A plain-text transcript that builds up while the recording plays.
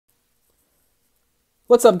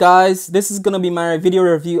What's up guys, this is going to be my video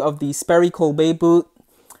review of the Sperry Cold Bay boot.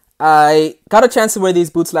 I got a chance to wear these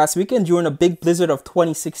boots last weekend during a big blizzard of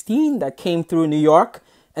 2016 that came through New York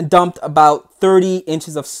and dumped about 30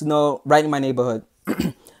 inches of snow right in my neighborhood.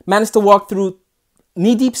 Managed to walk through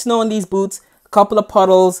knee-deep snow in these boots, a couple of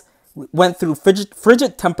puddles, went through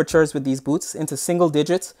frigid temperatures with these boots into single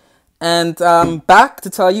digits, and back to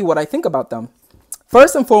tell you what I think about them.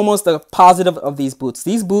 First and foremost, the positive of these boots.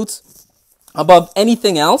 These boots, above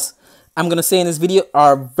anything else, I'm going to say in this video,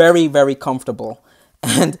 are very, very comfortable.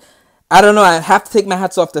 And I don't know, I have to take my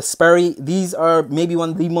hats off to Sperry. These are maybe one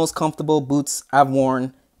of the most comfortable boots I've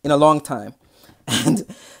worn in a long time.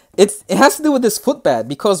 And it has to do with this footbed,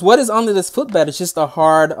 because what is under this footbed is just a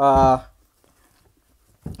hard,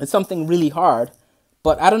 it's something really hard.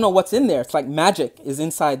 But I don't know what's in there. It's like magic is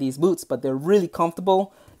inside these boots, but they're really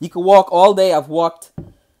comfortable. You can walk all day. I've walked,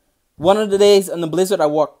 one of the days in the blizzard, I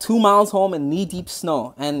walked 2 miles home in knee-deep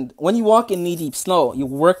snow. And when you walk in knee-deep snow, you're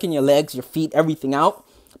working your legs, your feet, everything out.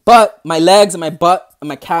 But my legs and my butt and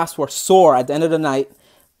my calves were sore at the end of the night.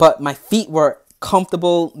 But my feet were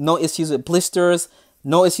comfortable, no issues with blisters,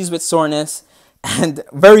 no issues with soreness, and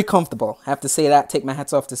very comfortable. I have to say that, take my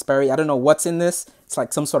hats off to Sperry. I don't know what's in this. It's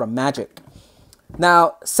like some sort of magic.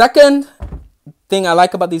 Now, second thing I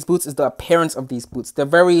like about these boots is the appearance of these boots. They're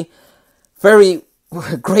very, very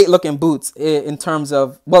great looking boots in terms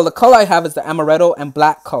of, well, the color I have is the amaretto and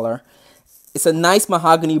black color. It's a nice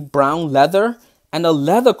mahogany brown leather, and the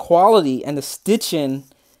leather quality and the stitching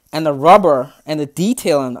and the rubber and the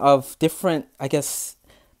detailing of different, I guess,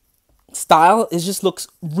 style, it just looks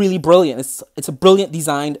really brilliant. It's a brilliant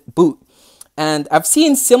designed boot. And I've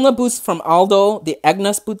seen similar boots from Aldo, the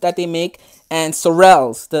Agnes boot that they make, and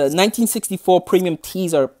Sorel's. The 1964 premium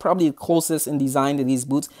tees are probably the closest in design to these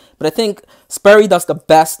boots. But I think Sperry does the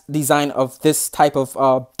best design of this type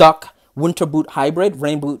of duck winter boot hybrid,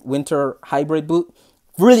 rain boot winter hybrid boot.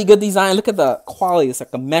 Really good design. Look at the quality. It's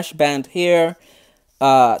like a mesh band here.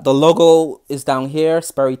 The logo is down here,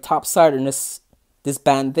 Sperry Top-Sider, and this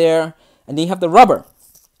band there. And then you have the rubber.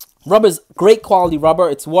 Rubber is great quality rubber.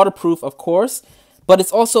 It's waterproof, of course, but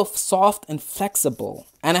it's also soft and flexible.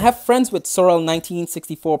 And I have friends with Sorel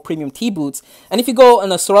 1964 premium tee boots. And if you go on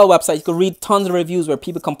the Sorel website, you can read tons of reviews where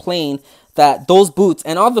people complain that those boots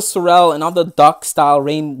and all the Sorel and all the duck style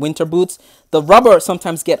rain winter boots, the rubber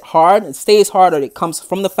sometimes get hard. It stays hard, or it comes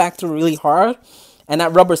from the factory really hard. And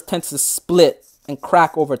that rubber tends to split and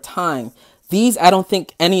crack over time. These, I don't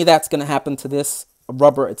think any of that's going to happen to this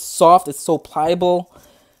rubber. It's soft. It's so pliable.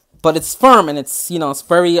 But it's firm, and it's, you know, it's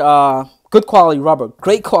very good quality rubber.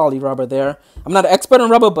 Great quality rubber there. I'm not an expert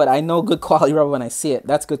on rubber, but I know good quality rubber when I see it.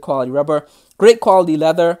 That's good quality rubber. Great quality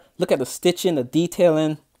leather. Look at the stitching, the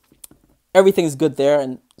detailing. Everything's good there,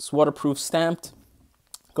 and it's waterproof stamped.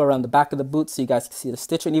 Go around the back of the boot so you guys can see the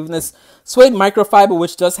stitching. Even this suede microfiber,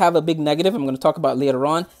 which does have a big negative, I'm going to talk about later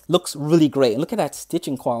on, looks really great. And look at that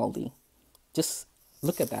stitching quality. Just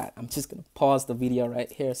look at that. I'm just going to pause the video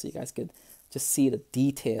right here so you guys could just see the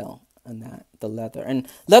detail on that, the leather. And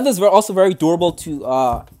leather is also very durable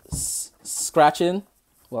to scratching.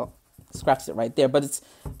 Well, scratches it right there, but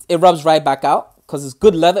it rubs right back out because it's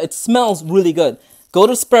good leather. It smells really good. Go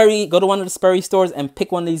to one of the Sperry stores and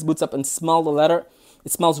pick one of these boots up and smell the leather.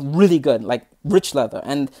 It smells really good, like rich leather.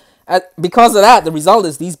 And because of that, the result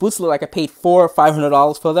is these boots look like I paid $400 or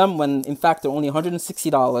 $500 for them, when in fact they're only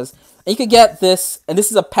 $160. And you could get this, and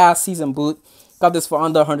this is a past season boot. Got this for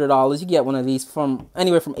under $100. You get one of these from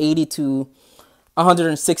anywhere from $80 to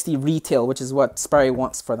 $160 retail, which is what Sperry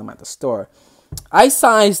wants for them at the store. I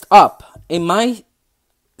sized up. In my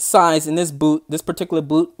size in this boot, this particular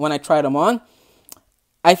boot, when I tried them on,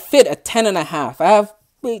 I fit a 10.5. I have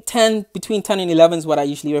between 10 and 11 is what I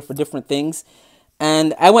usually wear for different things.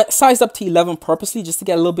 And I sized up to 11 purposely just to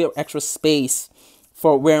get a little bit of extra space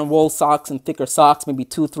for wearing wool socks and thicker socks, maybe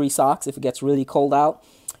 2-3 socks if it gets really cold out.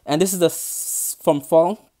 And this is from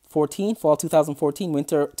fall 2014,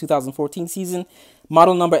 winter 2014 season,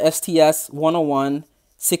 model number STS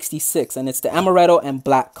 10166, and it's the amaretto and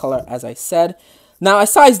black color, as I said. Now I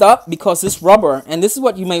sized up because this rubber, and this is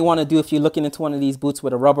what you may want to do if you're looking into one of these boots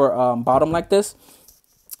with a rubber bottom like this,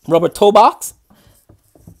 rubber toe box.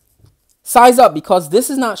 Size up because this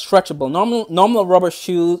is not stretchable. Normal rubber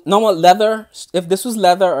shoes, normal leather, if this was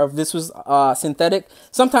leather or if this was synthetic,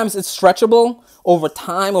 sometimes it's stretchable over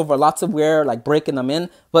time, over lots of wear, like breaking them in.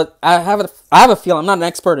 But I have a feeling, I'm not an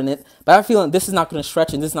expert in it, but I have a feeling this is not going to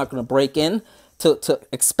stretch and this is not going to break in to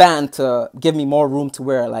expand, to give me more room to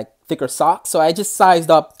wear like thicker socks. So I just sized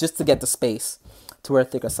up just to get the space to wear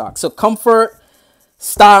thicker socks. So comfort,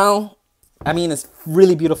 style, I mean, it's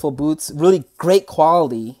really beautiful boots, really great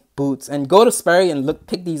quality boots. And go to Sperry and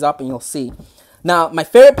pick these up and you'll see. Now, my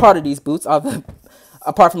favorite part of these boots,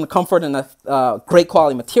 apart from the comfort and the great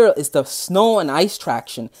quality material, is the snow and ice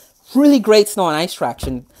traction. Really great snow and ice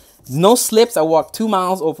traction. No slips. I walked 2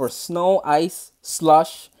 miles over snow, ice,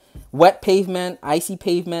 slush, wet pavement, icy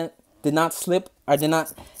pavement. Did not slip.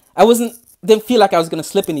 Didn't feel like I was going to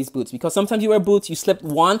slip in these boots, because sometimes you wear boots, you slip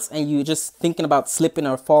once and you're just thinking about slipping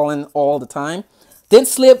or falling all the time. Didn't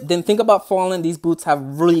slip, didn't think about falling. These boots have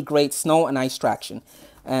really great snow and ice traction.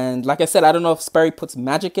 And like I said, I don't know if Sperry puts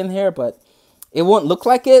magic in here, but it won't look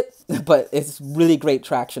like it, but it's really great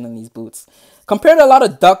traction in these boots. Compared to a lot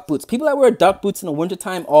of duck boots, people that wear duck boots in the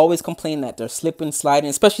wintertime always complain that they're slipping, sliding,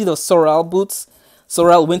 especially those Sorel boots,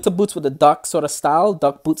 Sorel winter boots with the duck sort of style,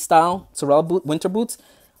 duck boot style, Sorel boot, winter boots.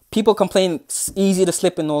 People complain it's easy to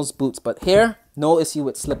slip in those boots, but here, no issue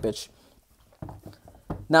with slippage.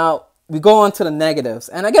 Now, we go on to the negatives,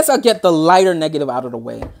 and I guess I'll get the lighter negative out of the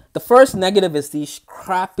way. The first negative is these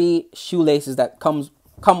crappy shoelaces that come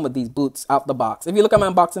with these boots out the box. If you look at my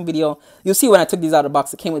unboxing video, you'll see when I took these out of the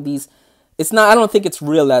box, it came with these. It's not, I don't think it's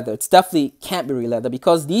real leather. It's definitely can't be real leather,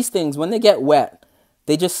 because these things, when they get wet,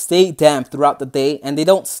 they just stay damp throughout the day, and they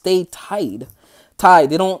don't stay tied.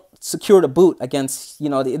 They don't secure the boot against, you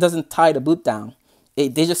know, it doesn't tie the boot down. They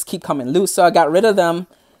just keep coming loose. So I got rid of them,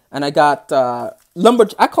 and I got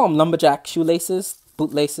I call them lumberjack shoelaces,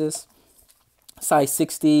 boot laces, size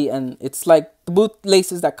 60, and it's like the boot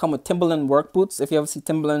laces that come with Timberland work boots. If you ever see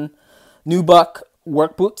Timberland nubuck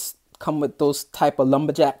work boots, come with those type of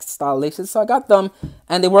lumberjack style laces. So I got them,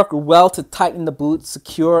 and they work well to tighten the boot,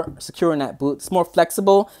 securing that boot. It's more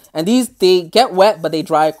flexible, and these, they get wet but they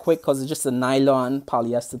dry quick because it's just a nylon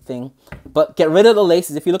polyester thing. But get rid of the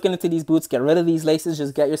laces. If you're looking into these boots, get rid of these laces.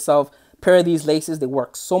 Just get yourself a pair of these laces. They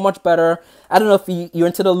work so much better. I don't know if you're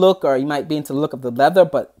into the look, or you might be into the look of the leather,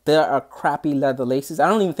 but there are crappy leather laces. I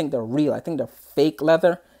don't even think they're real. I think they're fake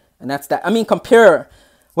leather, and that's that. I mean,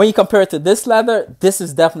 when you compare it to this leather, this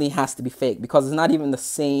is definitely has to be fake, because it's not even the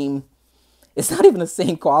same. It's not even the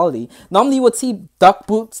same quality. Normally you would see duck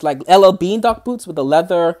boots, like LL Bean duck boots with the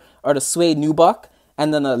leather or the suede nubuck,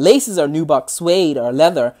 and then the laces are nubuck suede or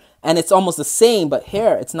leather, and it's almost the same, but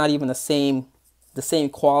here it's not even the same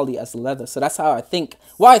quality as the leather. So that's how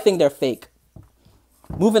why I think they're fake.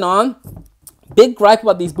 Moving on, big gripe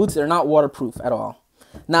about these boots, they're not waterproof at all.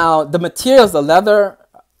 Now, the materials, the leather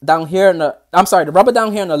down here, the rubber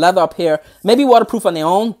down here and the leather up here, may be waterproof on their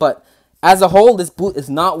own, but as a whole, this boot is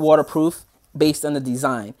not waterproof based on the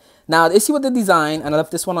design. Now, the issue with the design, and I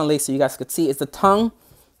left this one on lace so you guys could see, is the tongue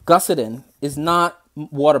gusseting is not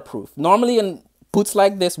waterproof. Normally in boots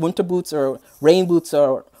like this, winter boots or rain boots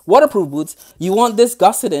or waterproof boots, you want this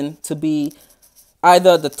gusseting to be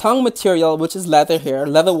either the tongue material, which is leather here,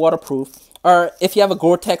 leather waterproof, or if you have a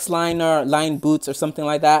Gore-Tex lined boots or something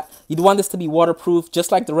like that, you'd want this to be waterproof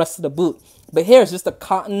just like the rest of the boot. But here it's just a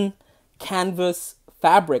cotton canvas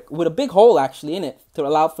fabric with a big hole actually in it to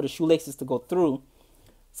allow for the shoelaces to go through.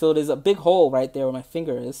 So there's a big hole right there where my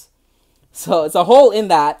finger is. So it's a hole in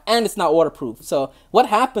that, and it's not waterproof. So what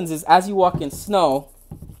happens is, as you walk in snow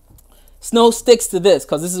sticks to this,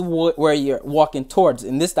 because this is where you're walking towards,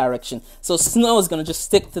 in this direction. So snow is going to just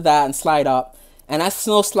stick to that and slide up. And as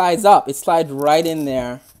snow slides up, it slides right in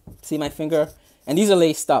there. See my finger? And these are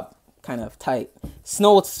laced up, kind of tight.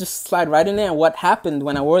 Snow will just slide right in there. And what happened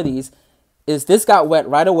when I wore these is this got wet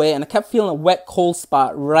right away, and I kept feeling a wet, cold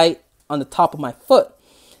spot right on the top of my foot.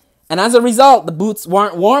 And as a result, the boots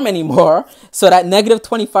weren't warm anymore. So that negative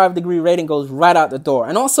 25-degree rating goes right out the door.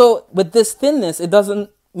 And also, with this thinness, it doesn't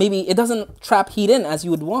trap heat in as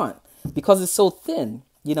you would want, because it's so thin,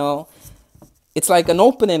 you know. It's like an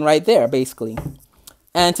opening right there, basically.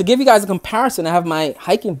 And to give you guys a comparison, I have my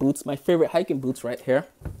hiking boots, my favorite hiking boots right here.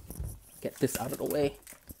 Get this out of the way.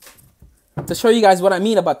 To show you guys what I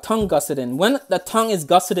mean about tongue gusseting. When the tongue is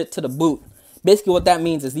gusseted to the boot, basically what that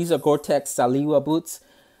means is these are Gore-Tex Saliwa boots.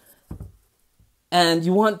 And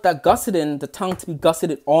you want that gusseting, the tongue to be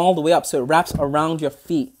gusseted all the way up, so it wraps around your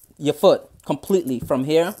foot completely from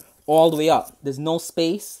here all the way up. There's no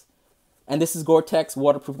space. And this is Gore-Tex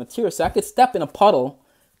waterproof material. So I could step in a puddle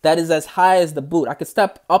that is as high as the boot. I could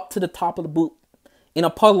step up to the top of the boot in a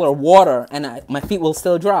puddle of water, and my feet will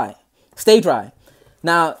still stay dry.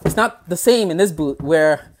 Now, it's not the same in this boot,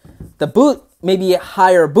 where the boot may be a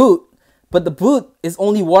higher boot, but the boot is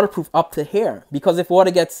only waterproof up to here. Because if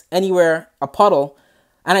water gets anywhere, a puddle,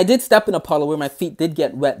 and I did step in a puddle where my feet did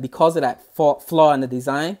get wet because of that flaw in the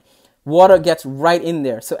design, water gets right in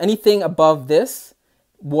there. So anything above this,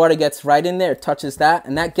 water gets right in there, it touches that,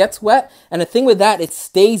 and that gets wet. And the thing with that, it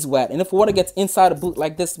stays wet. And if water gets inside a boot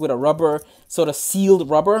like this with a rubber, sort of sealed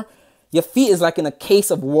rubber, your feet is like in a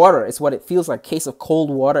case of water. It's what it feels like, case of cold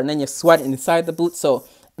water, and then you're sweating inside the boot. So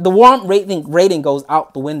the warm rating goes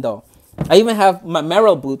out the window. I even have my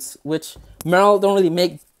Merrell boots, which Merrell don't really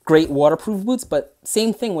make great waterproof boots, but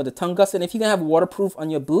same thing with the tongue gusset. If you can have waterproof on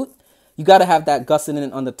your boot, you got to have that gusset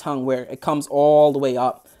in on the tongue where it comes all the way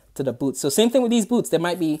up to the boot. So same thing with these boots. They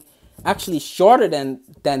might be actually shorter than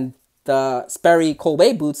the Sperry Cold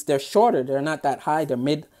Bay boots. They're shorter. They're not that high. They're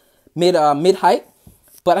mid height.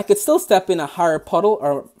 But I could still step in a higher puddle,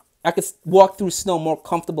 or I could walk through snow more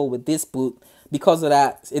comfortable with this boot. Because of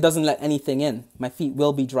that, it doesn't let anything in. My feet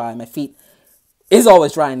will be dry. My feet is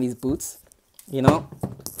always dry in these boots, you know.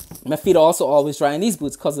 My feet are also always dry in these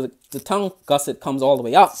boots because the tongue gusset comes all the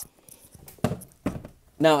way up.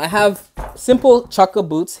 Now, I have simple chukka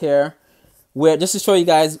boots here where, just to show you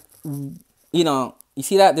guys, you know, you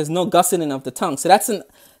see that? There's no gusseting of the tongue. So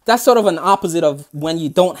that's sort of an opposite of when you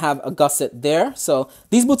don't have a gusset there. So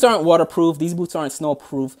these boots aren't waterproof. These boots aren't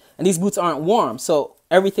snowproof. And these boots aren't warm. So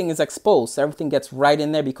everything is exposed. So everything gets right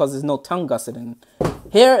in there because there's no tongue gusseting.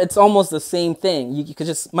 Here, it's almost the same thing. You could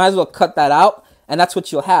just, might as well cut that out. And that's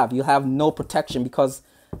what you'll have. You'll have no protection because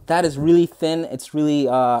that is really thin. It's really,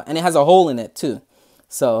 and it has a hole in it too.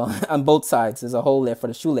 So on both sides, there's a hole there for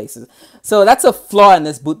the shoelaces. So that's a flaw in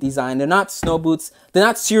this boot design. They're not snow boots. They're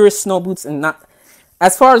not serious snow boots, and not,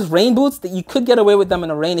 as far as rain boots, that you could get away with them in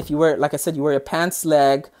the rain if you wear, like I said, you wear your pants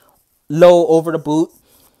leg low over the boot.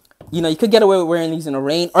 You know, you could get away with wearing these in the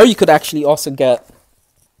rain, or you could actually also get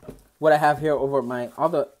what I have here over my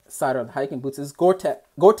other side of the hiking boots is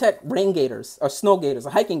Gore-Tex rain gaiters or snow gaiters or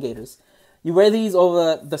hiking gaiters. You wear these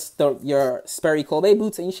over your Sperry Cold Bay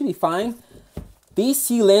boots and you should be fine. These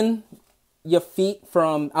seal in your feet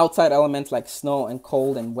from outside elements like snow and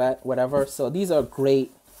cold and wet, whatever. So these are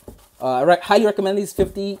great. I highly recommend these.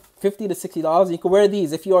 $50 to $60. You can wear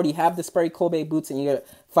these if you already have the Sperry Cold Bay boots and you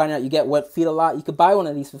find out you get wet feet a lot. You could buy one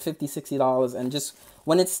of these for $50, $60 and just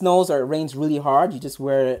when it snows or it rains really hard, you just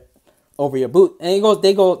wear it over your boot. And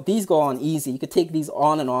these go on easy. You could take these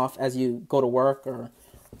on and off as you go to work or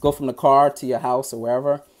go from the car to your house or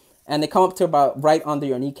wherever. And they come up to about right under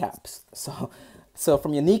your kneecaps. So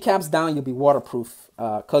from your kneecaps down, you'll be waterproof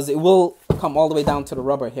because it will come all the way down to the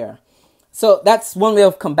rubber here. So that's one way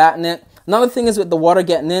of combating it. Another thing is with the water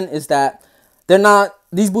getting in is that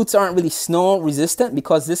these boots aren't really snow resistant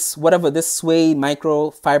because whatever this suede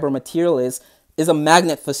microfiber material is a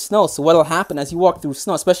magnet for snow. So what'll happen as you walk through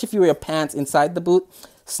snow, especially if you wear your pants inside the boot,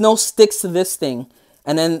 snow sticks to this thing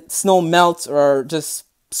and then snow melts or just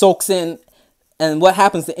soaks in. And what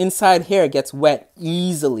happens, the inside here gets wet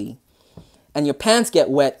easily. And your pants get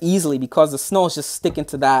wet easily because the snow is just sticking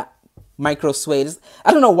to that micro suede.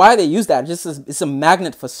 I don't know why they use that. It's a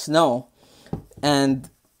magnet for snow. And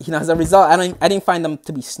you know, as a result, I didn't find them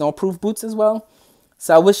to be snowproof boots as well.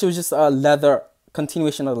 So I wish it was just a leather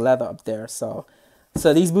continuation of the leather up there. So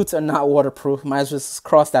these boots are not waterproof. Might as well just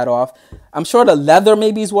cross that off. I'm sure the leather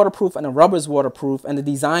maybe is waterproof and the rubber is waterproof, and the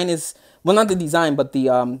design is, well, not the design, but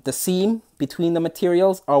the seam between the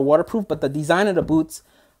materials are waterproof. But the design of the boots,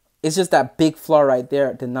 it's just that big flaw right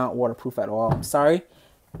there. They're not waterproof at all. I'm sorry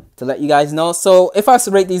to let you guys know. So if I was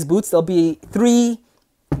to rate these boots, they'll be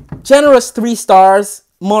generous 3 stars,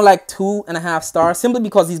 more like 2.5 stars, simply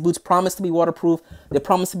because these boots promise to be waterproof. They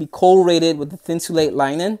promise to be cold rated with the Thinsulate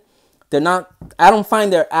lining. They're not, I don't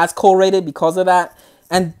find they're as cold rated because of that.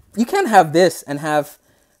 And you can't have this and have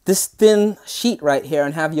this thin sheet right here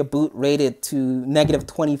and have your boot rated to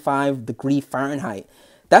 -25 Fahrenheit.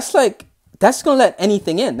 That's going to let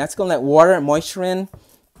anything in. That's going to let water and moisture in.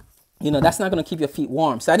 You know, that's not going to keep your feet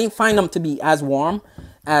warm. So I didn't find them to be as warm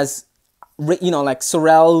as, you know, like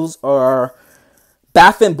Sorels or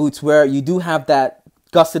Baffin boots where you do have that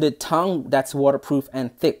gusseted tongue that's waterproof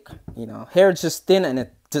and thick. You know, here it's just thin and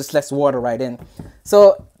it just lets water right in.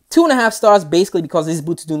 So 2.5 stars basically because these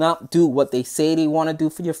boots do not do what they say they want to do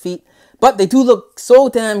for your feet. But they do look so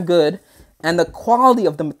damn good. And the quality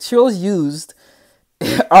of the materials used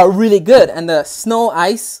are really good, and the snow,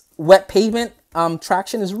 ice, wet pavement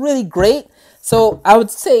traction is really great. So I would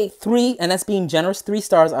say 3, and that's being generous, 3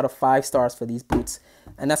 stars out of 5 stars for these boots.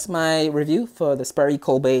 And that's my review for the Sperry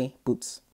Cold Bay boots.